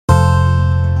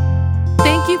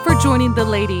you for joining the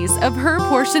ladies of Her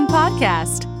Portion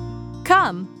Podcast.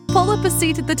 Come, pull up a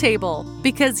seat at the table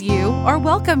because you are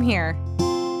welcome here.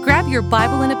 Grab your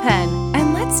Bible and a pen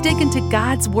and let's dig into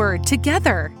God's Word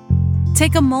together.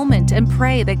 Take a moment and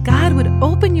pray that God would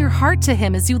open your heart to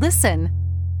Him as you listen.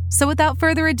 So without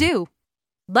further ado,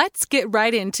 let's get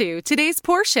right into today's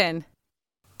portion.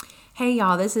 Hey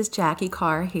y'all, this is Jackie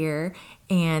Carr here,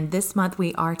 and this month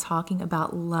we are talking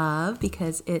about love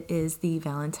because it is the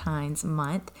Valentine's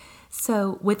month.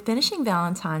 So with finishing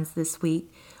Valentine's this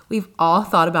week, we've all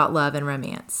thought about love and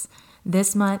romance.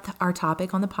 This month, our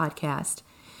topic on the podcast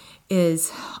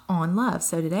is on love.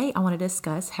 So today I want to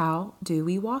discuss how do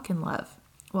we walk in love?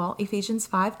 Well, Ephesians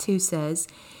 5:2 says,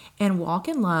 "And walk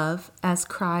in love as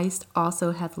Christ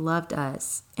also hath loved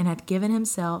us, and hath given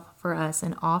himself for us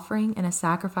an offering and a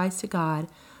sacrifice to God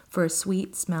for a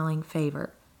sweet-smelling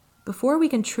favor." Before we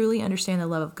can truly understand the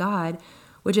love of God,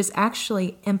 which is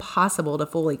actually impossible to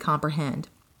fully comprehend,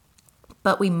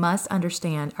 but we must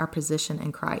understand our position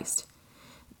in Christ.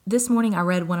 This morning I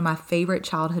read one of my favorite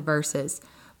childhood verses,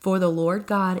 "For the Lord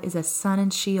God is a sun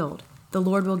and shield. The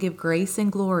Lord will give grace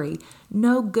and glory.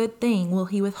 No good thing will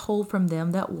he withhold from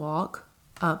them that walk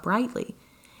uprightly."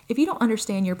 If you don't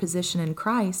understand your position in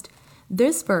Christ,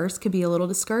 this verse could be a little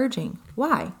discouraging.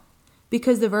 Why?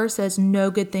 Because the verse says,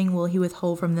 "No good thing will he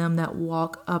withhold from them that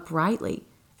walk uprightly."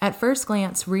 At first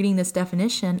glance, reading this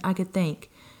definition, I could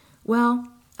think, well,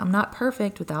 I'm not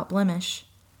perfect without blemish.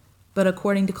 But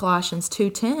according to Colossians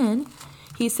 2:10,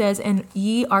 he says, "And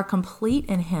ye are complete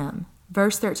in him."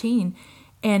 Verse 13,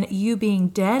 "And you being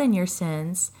dead in your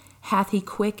sins, hath he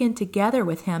quickened together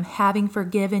with him, having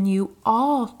forgiven you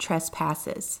all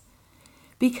trespasses."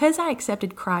 Because I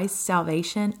accepted Christ's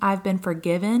salvation, I've been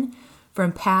forgiven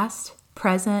from past,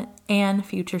 present, and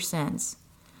future sins.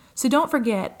 So don't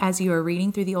forget, as you are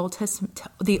reading through the Old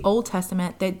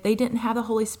Testament, that they didn't have the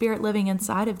Holy Spirit living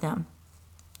inside of them.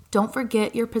 Don't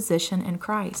forget your position in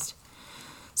Christ.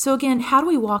 So again, how do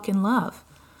we walk in love?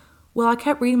 Well, I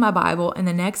kept reading my Bible, and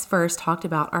the next verse talked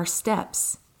about our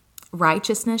steps.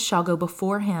 "Righteousness shall go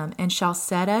before him, and shall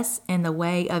set us in the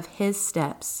way of his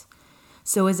steps."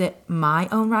 So is it my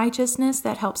own righteousness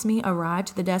that helps me arrive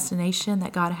to the destination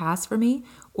that God has for me,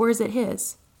 or is it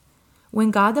his?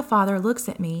 When God the Father looks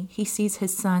at me, he sees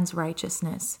his Son's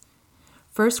righteousness.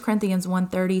 1 Corinthians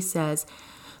 1:30 says,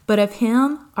 "But of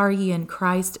him are ye in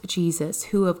Christ Jesus,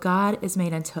 who of God is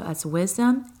made unto us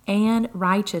wisdom and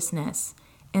righteousness,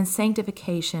 and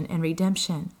sanctification and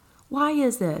redemption." Why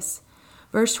is this?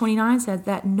 Verse 29 says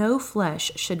that no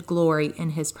flesh should glory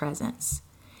in his presence.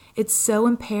 It's so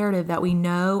imperative that we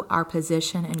know our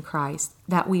position in Christ,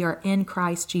 that we are in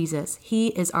Christ Jesus. He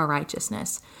is our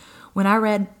righteousness. When I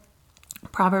read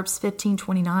Proverbs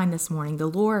 15:29 this morning, "The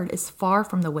Lord is far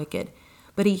from the wicked,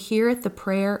 but he heareth the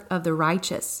prayer of the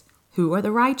righteous." Who are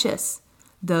the righteous?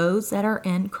 Those that are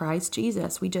in Christ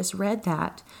Jesus. We just read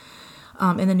that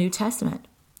in the New Testament.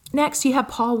 Next, you have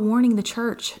Paul warning the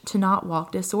church to not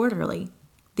walk disorderly.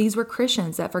 These were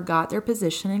Christians that forgot their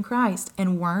position in Christ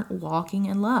and weren't walking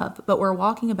in love, but were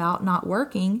walking about not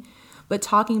working, but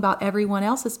talking about everyone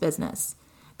else's business.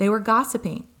 They were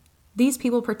gossiping. These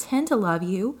people pretend to love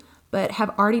you, but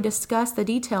have already discussed the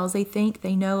details they think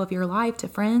they know of your life to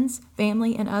friends,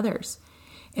 family, and others.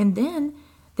 And then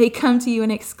they come to you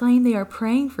and exclaim they are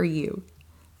praying for you.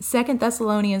 2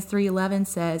 Thessalonians 3:11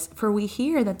 says, "For we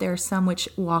hear that there are some which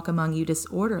walk among you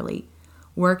disorderly,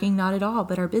 working not at all,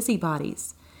 but are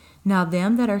busybodies. Now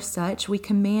them that are such we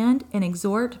command and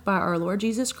exhort by our Lord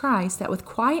Jesus Christ, that with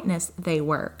quietness they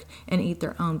work and eat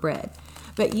their own bread.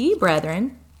 But ye,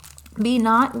 brethren, be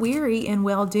not weary in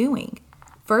well-doing."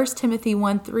 1 Timothy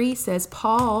 1:3 says,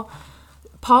 Paul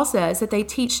says that they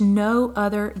teach no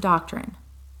other doctrine.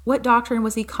 What doctrine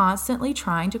was he constantly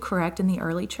trying to correct in the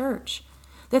early church?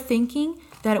 The thinking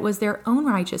that it was their own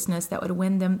righteousness that would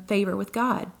win them favor with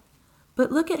God.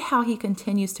 But look at how he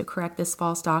continues to correct this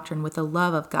false doctrine with the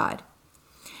love of God.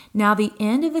 "Now the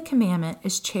end of the commandment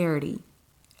is charity,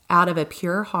 out of a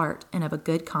pure heart and of a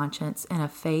good conscience and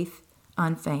of faith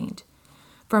unfeigned.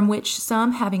 From which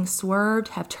some, having swerved,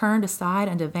 have turned aside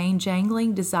unto vain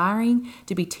jangling, desiring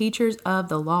to be teachers of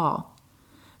the law."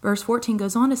 Verse 14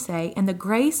 goes on to say, "And the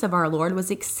grace of our Lord was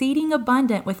exceeding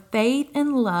abundant with faith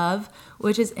and love,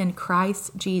 which is in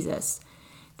Christ Jesus."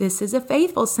 This is a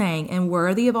faithful saying and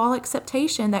worthy of all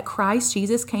acceptation, that Christ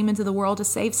Jesus came into the world to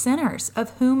save sinners,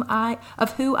 of who I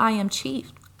am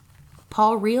chief.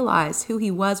 Paul realized who he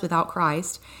was without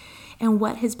Christ and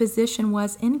what his position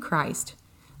was in Christ.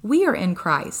 We are in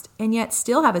Christ and yet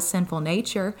still have a sinful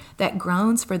nature that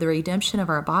groans for the redemption of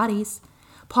our bodies.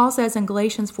 Paul says in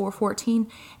Galatians 4:14,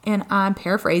 and I'm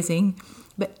paraphrasing,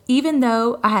 But even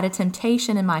though I had a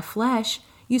temptation in my flesh,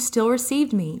 you still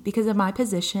received me because of my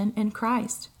position in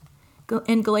Christ.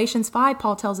 In Galatians 5,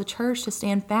 Paul tells the church to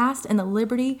stand fast in the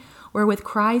liberty wherewith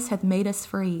Christ hath made us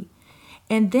free,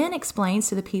 and then explains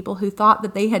to the people who thought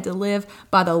that they had to live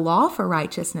by the law for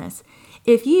righteousness,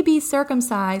 if ye be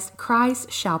circumcised,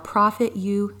 Christ shall profit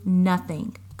you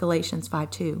nothing. Galatians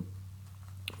 5:2.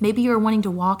 Maybe you're wanting to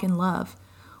walk in love.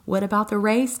 What about the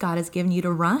race God has given you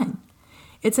to run?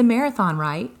 It's a marathon,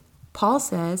 right? Paul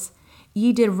says,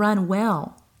 ye did run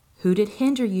well. Who did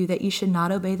hinder you that you should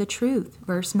not obey the truth?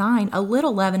 Verse 9, a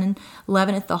little leaven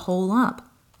leaveneth the whole lump.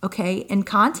 Okay, in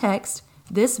context,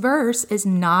 this verse is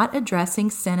not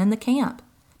addressing sin in the camp.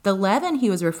 The leaven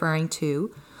he was referring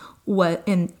to were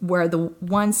the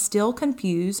ones still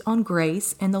confused on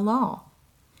grace and the law.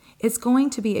 It's going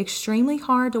to be extremely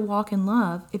hard to walk in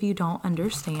love if you don't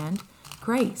understand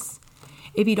grace.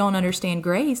 If you don't understand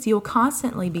grace, you'll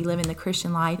constantly be living the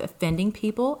Christian life, offending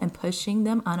people and pushing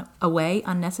them away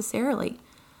unnecessarily.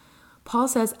 Paul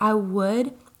says, I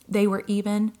would they were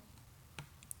even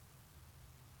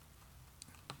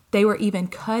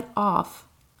cut off.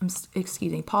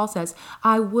 Paul says,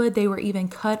 I would they were even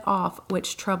cut off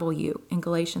which trouble you, in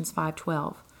Galatians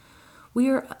 5:12. We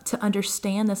are to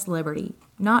understand this liberty,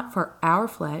 not for our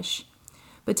flesh,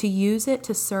 but to use it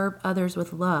to serve others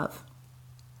with love.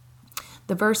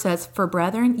 The verse says, for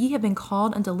brethren, ye have been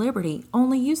called unto liberty,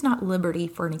 only use not liberty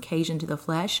for an occasion to the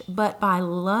flesh, but by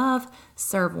love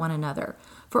serve one another.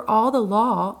 For all the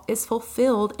law is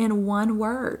fulfilled in one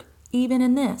word, even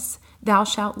in this, thou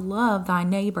shalt love thy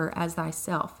neighbor as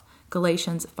thyself.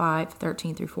 Galatians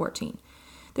 5:13-14.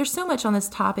 There's so much on this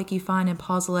topic you find in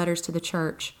Paul's letters to the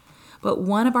church, but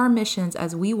one of our missions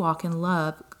as we walk in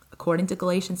love, according to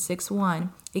Galatians 6:1,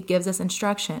 it gives us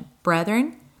instruction.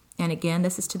 Brethren, and again,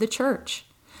 this is to the church.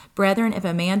 Brethren, if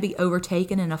a man be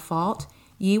overtaken in a fault,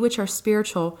 ye which are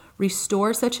spiritual,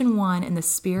 restore such an one in the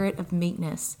spirit of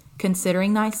meekness,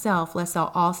 considering thyself, lest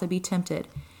thou also be tempted.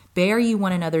 Bear ye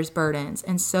one another's burdens,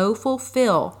 and so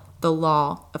fulfill the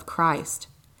law of Christ.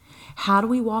 How do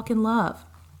we walk in love?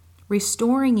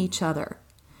 Restoring each other.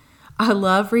 I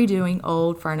love redoing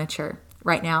old furniture.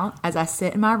 Right now, as I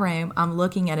sit in my room, I'm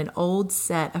looking at an old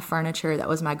set of furniture that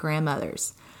was my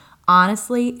grandmother's.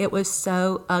 Honestly, it was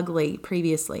so ugly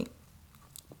previously,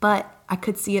 but I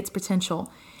could see its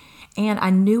potential, and I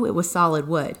knew it was solid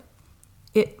wood.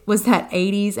 It was that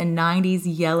 80s and 90s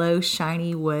yellow,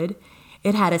 shiny wood.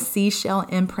 It had a seashell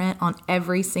imprint on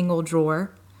every single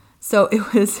drawer. So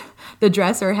the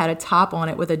dresser had a top on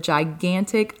it with a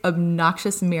gigantic,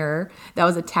 obnoxious mirror that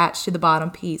was attached to the bottom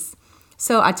piece.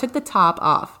 So I took the top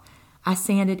off. I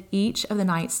sanded each of the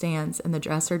nightstands and the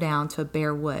dresser down to a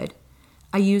bare wood.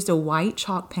 I used a white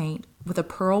chalk paint with a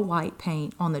pearl white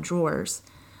paint on the drawers.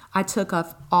 I took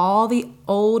off all the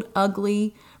old,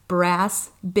 ugly,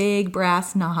 big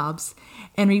brass knobs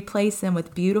and replaced them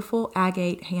with beautiful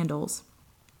agate handles.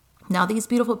 Now, these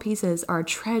beautiful pieces are a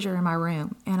treasure in my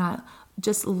room, and I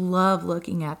just love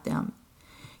looking at them.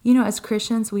 You know, as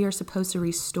Christians, we are supposed to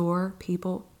restore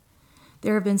people.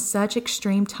 There have been such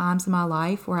extreme times in my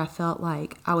life where I felt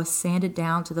like I was sanded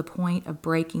down to the point of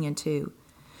breaking in two.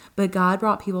 But God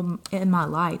brought people in my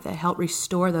life that helped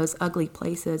restore those ugly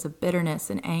places of bitterness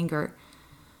and anger.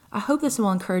 I hope this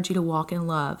will encourage you to walk in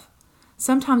love.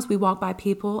 Sometimes we walk by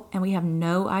people and we have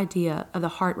no idea of the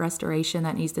heart restoration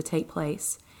that needs to take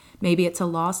place. Maybe it's a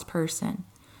lost person.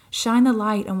 Shine the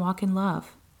light and walk in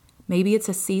love. Maybe it's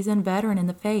a seasoned veteran in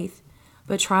the faith,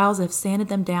 but trials have sanded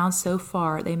them down so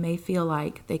far they may feel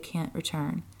like they can't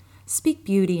return. Speak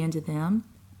beauty into them,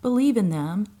 believe in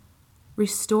them,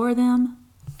 restore them,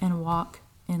 and walk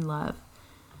in love.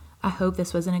 I hope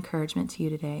this was an encouragement to you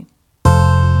today.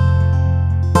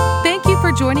 Thank you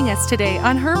for joining us today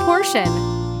on Her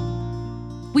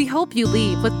Portion. We hope you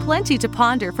leave with plenty to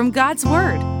ponder from God's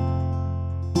Word.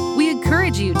 We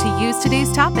encourage you to use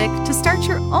today's topic to start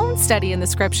your own study in the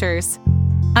Scriptures.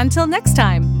 Until next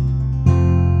time.